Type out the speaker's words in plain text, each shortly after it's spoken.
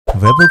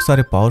Webhooks are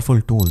a powerful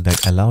tool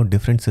that allow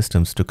different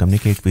systems to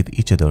communicate with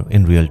each other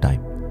in real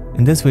time.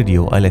 In this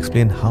video, I'll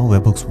explain how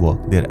webhooks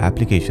work, their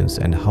applications,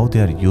 and how they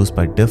are used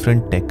by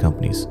different tech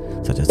companies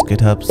such as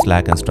GitHub,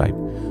 Slack, and Stripe.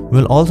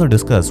 We'll also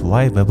discuss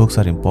why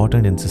webhooks are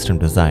important in system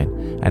design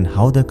and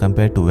how they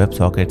compare to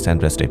WebSockets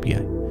and REST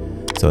API.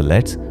 So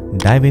let's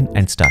dive in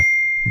and start.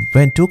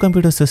 When two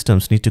computer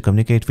systems need to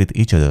communicate with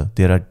each other,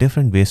 there are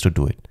different ways to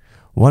do it.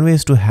 One way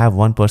is to have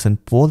one person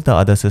poll the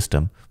other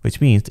system, which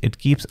means it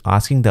keeps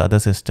asking the other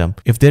system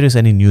if there is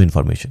any new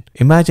information.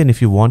 Imagine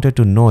if you wanted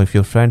to know if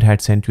your friend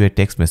had sent you a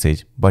text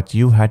message, but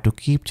you had to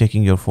keep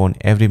checking your phone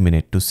every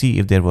minute to see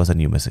if there was a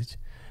new message.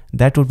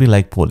 That would be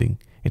like polling.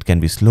 It can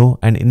be slow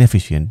and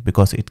inefficient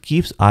because it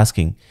keeps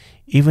asking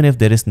even if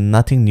there is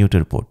nothing new to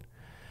report.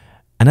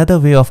 Another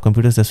way of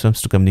computer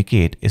systems to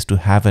communicate is to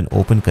have an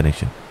open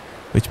connection,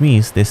 which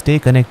means they stay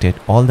connected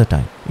all the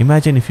time.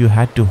 Imagine if you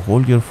had to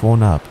hold your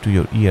phone up to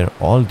your ear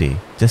all day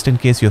just in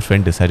case your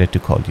friend decided to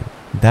call you.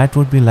 That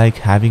would be like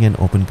having an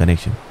open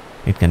connection.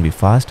 It can be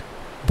fast,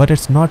 but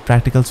it's not a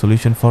practical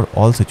solution for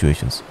all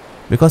situations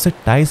because it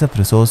ties up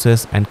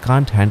resources and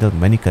can't handle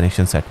many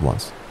connections at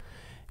once.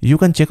 You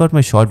can check out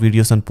my short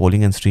videos on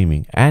polling and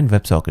streaming and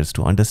WebSockets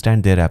to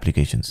understand their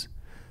applications.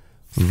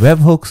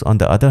 Webhooks, on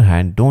the other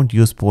hand, don't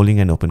use polling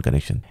and open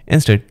connection.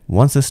 Instead,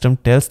 one system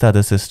tells the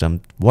other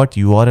system what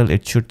URL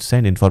it should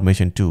send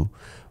information to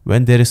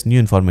when there is new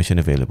information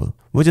available,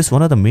 which is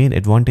one of the main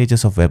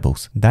advantages of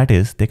webhooks. That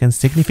is, they can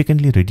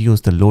significantly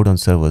reduce the load on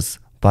servers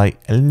by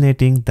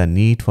eliminating the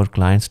need for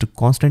clients to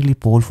constantly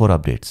poll for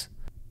updates.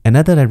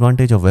 Another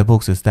advantage of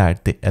webhooks is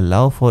that they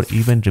allow for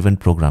event-driven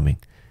programming.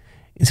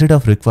 Instead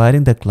of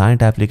requiring the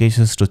client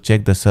applications to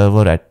check the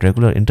server at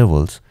regular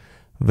intervals,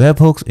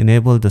 webhooks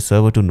enable the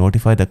server to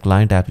notify the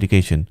client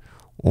application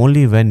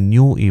only when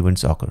new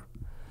events occur.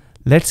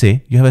 Let's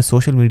say you have a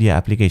social media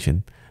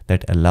application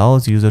that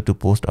allows users to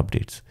post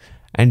updates,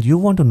 and you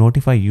want to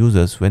notify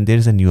users when there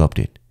is a new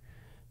update.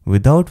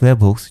 Without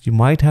webhooks, you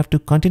might have to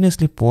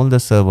continuously poll the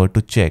server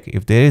to check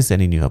if there is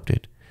any new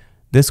update.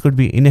 This could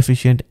be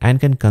inefficient and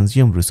can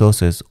consume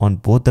resources on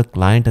both the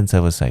client and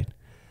server side.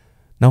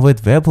 Now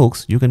with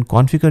webhooks, you can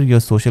configure your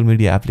social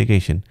media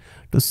application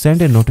to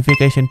send a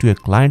notification to a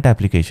client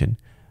application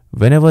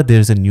whenever there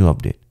is a new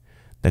update.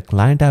 The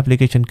client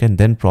application can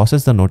then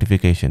process the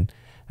notification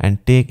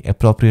and take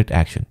appropriate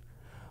action.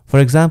 For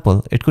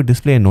example, it could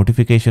display a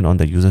notification on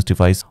the user's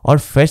device or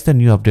fetch the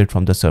new update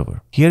from the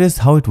server. Here is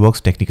how it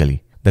works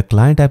technically. The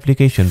client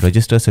application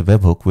registers a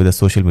webhook with a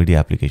social media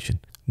application.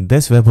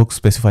 This webhook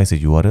specifies a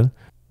URL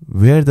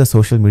where the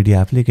social media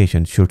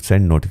application should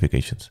send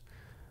notifications.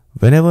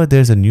 Whenever there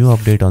is a new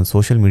update on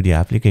social media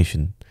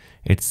application,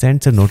 it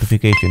sends a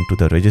notification to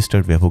the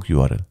registered webhook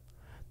URL.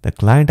 The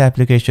client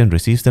application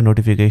receives the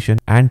notification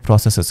and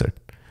processes it.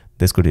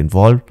 This could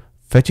involve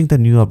fetching the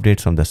new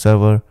updates from the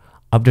server,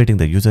 updating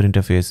the user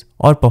interface,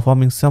 or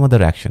performing some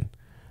other action.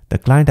 The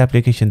client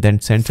application then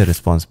sends a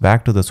response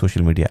back to the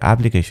social media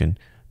application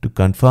to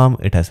confirm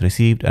it has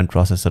received and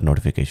processed the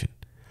notification.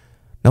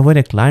 Now, when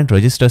a client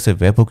registers a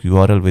webhook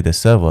URL with a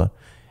server,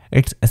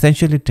 it's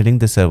essentially telling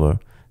the server,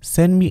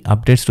 send me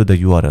updates to the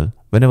URL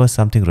whenever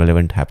something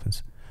relevant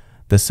happens.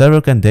 The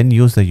server can then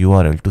use the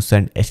URL to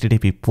send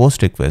HTTP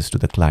post requests to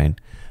the client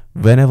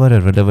whenever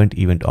a relevant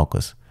event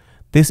occurs.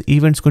 These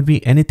events could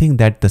be anything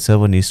that the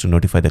server needs to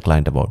notify the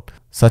client about,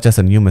 such as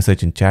a new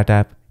message in chat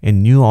app, a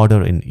new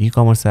order in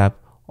e-commerce app,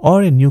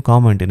 or a new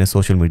comment in a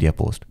social media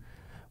post.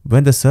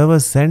 When the server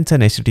sends an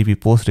HTTP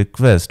post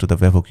request to the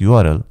webhook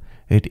URL,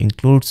 it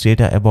includes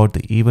data about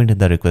the event in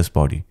the request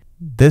body.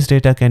 This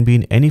data can be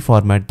in any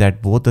format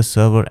that both the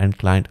server and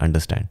client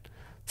understand,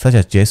 such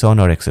as JSON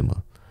or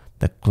XML.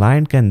 The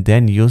client can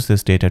then use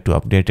this data to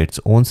update its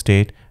own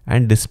state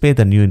and display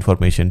the new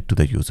information to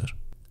the user.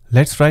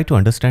 Let's try to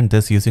understand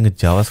this using a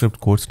JavaScript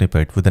code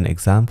snippet with an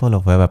example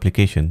of web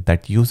application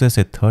that uses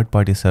a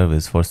third-party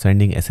service for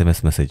sending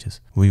SMS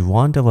messages. We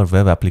want our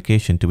web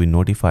application to be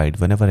notified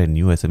whenever a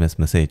new SMS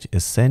message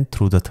is sent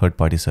through the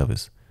third-party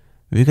service.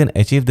 We can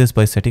achieve this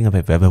by setting up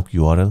a webhook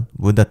URL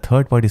with the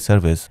third-party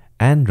service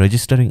and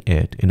registering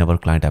it in our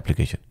client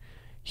application.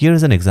 Here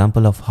is an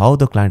example of how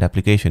the client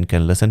application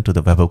can listen to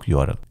the webhook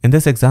URL. In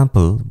this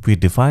example, we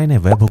define a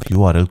webhook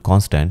URL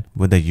constant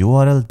with the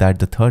URL that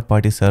the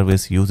third-party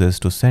service uses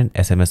to send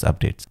SMS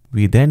updates.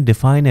 We then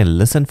define a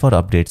listen for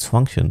updates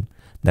function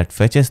that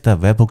fetches the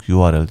webhook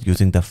URL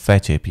using the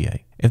fetch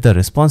API. If the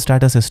response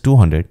status is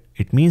 200,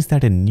 it means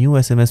that a new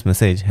SMS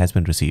message has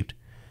been received.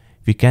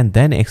 We can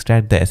then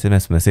extract the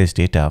SMS message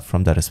data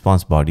from the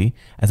response body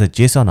as a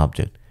JSON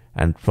object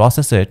and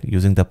process it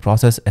using the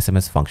process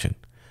SMS function.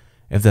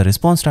 If the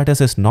response status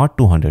is not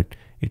 200,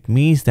 it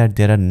means that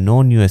there are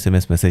no new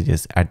SMS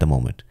messages at the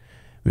moment.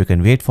 We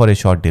can wait for a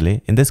short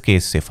delay, in this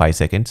case say 5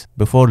 seconds,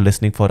 before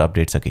listening for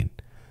updates again.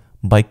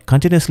 By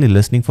continuously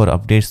listening for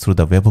updates through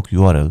the webhook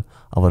URL,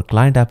 our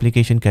client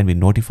application can be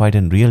notified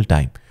in real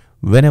time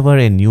whenever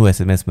a new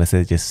SMS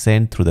message is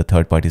sent through the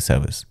third-party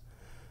service.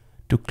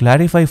 To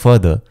clarify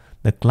further,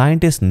 the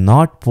client is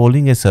not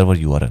polling a server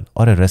URL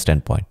or a REST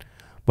endpoint,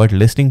 but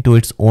listening to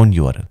its own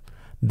URL.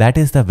 That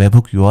is the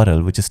webhook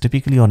URL, which is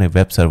typically on a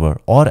web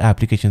server or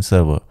application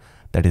server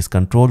that is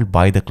controlled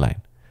by the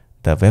client.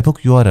 The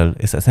webhook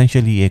URL is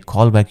essentially a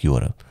callback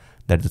URL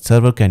that the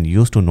server can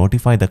use to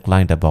notify the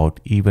client about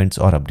events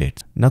or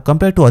updates. Now,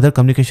 compared to other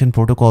communication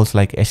protocols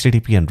like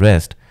HTTP and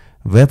REST,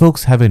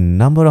 webhooks have a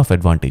number of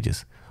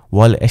advantages.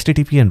 While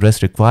HTTP and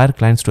REST require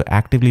clients to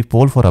actively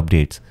poll for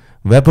updates,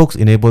 webhooks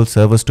enable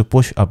servers to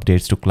push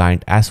updates to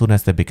client as soon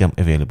as they become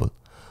available.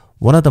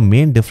 One of the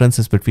main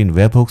differences between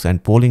webhooks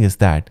and polling is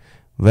that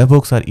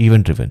webhooks are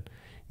event-driven,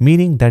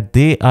 meaning that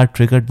they are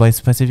triggered by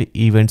specific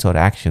events or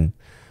action,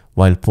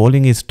 while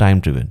polling is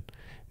time-driven,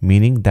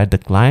 meaning that the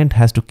client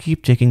has to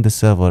keep checking the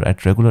server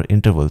at regular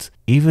intervals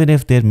even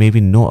if there may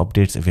be no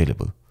updates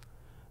available.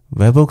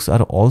 Webhooks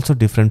are also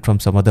different from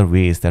some other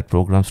ways that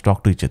programs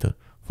talk to each other.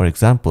 For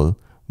example,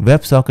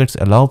 WebSockets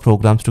allow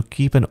programs to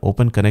keep an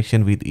open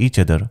connection with each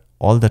other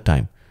all the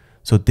time,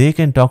 so they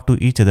can talk to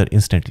each other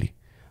instantly.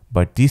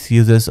 But this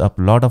uses up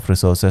a lot of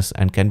resources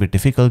and can be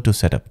difficult to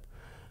set up.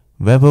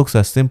 Webhooks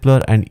are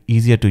simpler and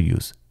easier to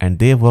use, and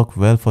they work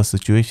well for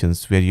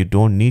situations where you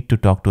don't need to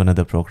talk to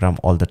another program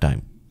all the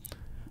time.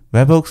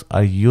 Webhooks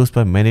are used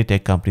by many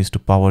tech companies to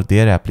power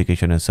their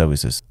application and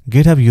services.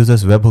 GitHub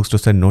uses webhooks to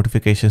send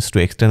notifications to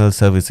external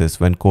services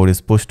when code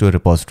is pushed to a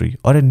repository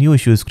or a new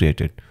issue is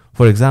created.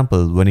 For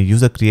example, when a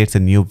user creates a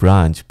new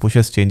branch,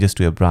 pushes changes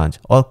to a branch,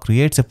 or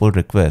creates a pull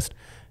request,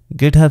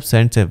 GitHub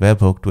sends a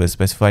webhook to a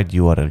specified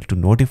URL to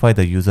notify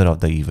the user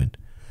of the event.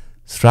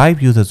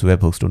 Stripe uses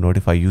webhooks to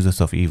notify users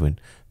of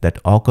events that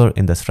occur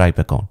in the Stripe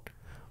account.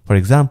 For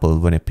example,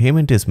 when a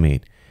payment is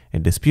made, a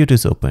dispute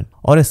is opened,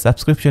 or a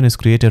subscription is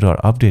created or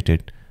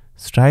updated,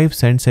 Stripe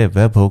sends a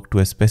webhook to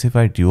a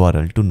specified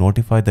URL to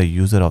notify the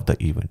user of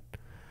the event.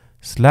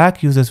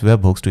 Slack uses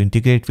webhooks to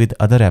integrate with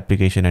other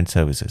applications and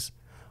services.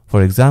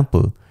 For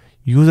example,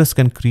 users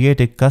can create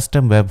a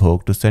custom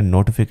webhook to send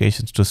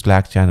notifications to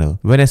Slack channel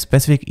when a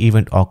specific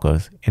event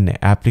occurs in an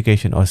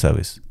application or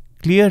service.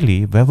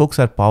 Clearly, webhooks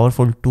are a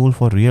powerful tool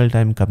for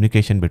real-time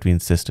communication between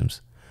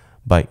systems.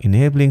 By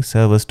enabling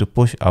servers to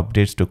push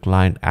updates to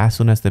client as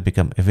soon as they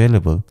become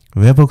available,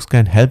 webhooks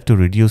can help to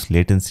reduce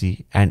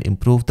latency and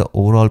improve the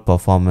overall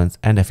performance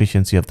and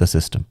efficiency of the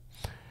system.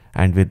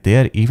 And with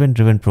their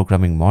event-driven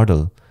programming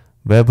model,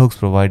 webhooks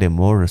provide a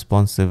more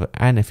responsive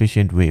and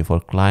efficient way for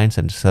clients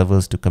and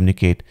servers to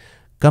communicate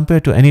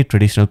compared to any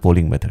traditional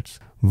polling methods.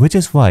 Which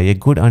is why a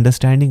good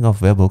understanding of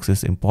webhooks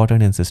is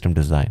important in system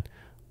design,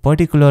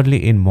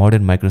 particularly in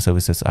modern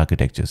microservices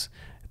architectures.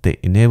 They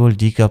enable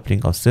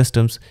decoupling of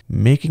systems,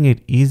 making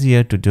it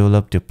easier to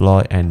develop,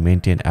 deploy, and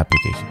maintain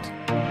applications.